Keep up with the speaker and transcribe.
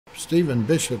Stephen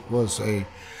Bishop was a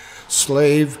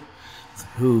slave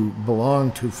who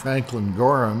belonged to Franklin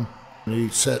Gorham. He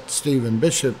set Stephen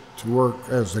Bishop to work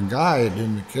as a guide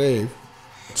in the cave.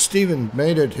 Stephen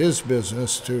made it his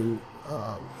business to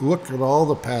look at all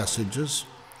the passages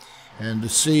and to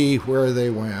see where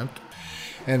they went,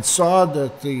 and saw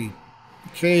that the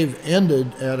cave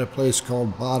ended at a place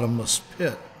called Bottomless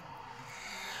Pit.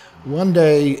 One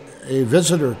day, a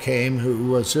visitor came who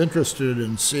was interested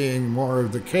in seeing more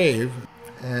of the cave,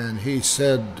 and he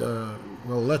said,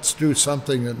 well, let's do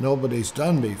something that nobody's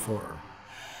done before.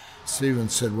 Stephen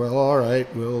said, well, all right,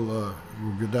 we'll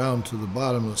go down to the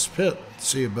bottomless pit,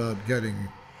 see about getting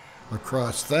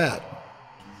across that.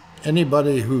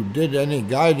 Anybody who did any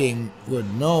guiding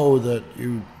would know that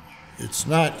it's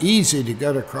not easy to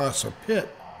get across a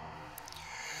pit.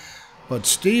 But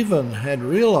Stephen had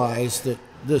realized that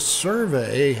this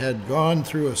survey had gone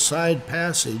through a side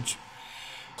passage,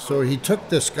 so he took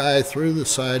this guy through the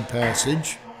side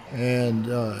passage and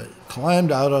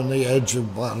climbed out on the edge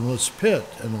of bottomless pit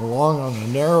and along on a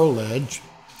narrow ledge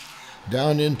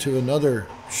down into another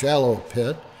shallow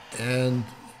pit, and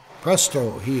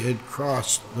presto, he had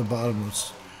crossed the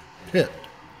bottomless pit.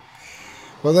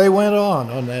 Well, they went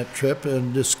on that trip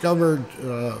and discovered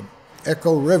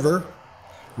Echo River,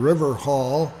 River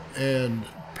Hall, and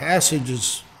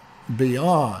passages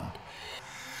beyond.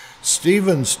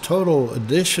 Stephen's total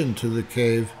addition to the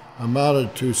cave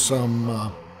amounted to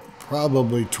some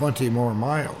probably 20 more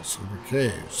miles of the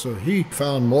cave. So he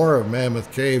found more of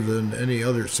Mammoth Cave than any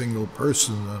other single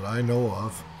person that I know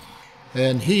of.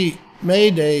 And he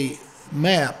made a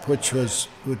map which was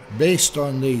based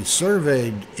on the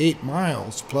surveyed 8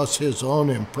 miles plus his own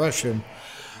impression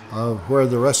of where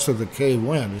the rest of the cave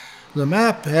went. The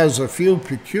map has a few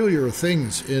peculiar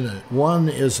things in it. One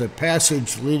is a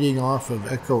passage leading off of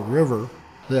Echo River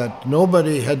that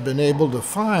nobody had been able to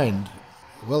find.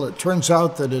 Well, it turns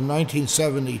out that in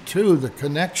 1972, the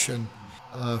connection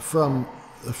from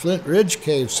the Flint Ridge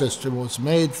Cave system was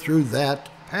made through that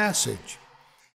passage.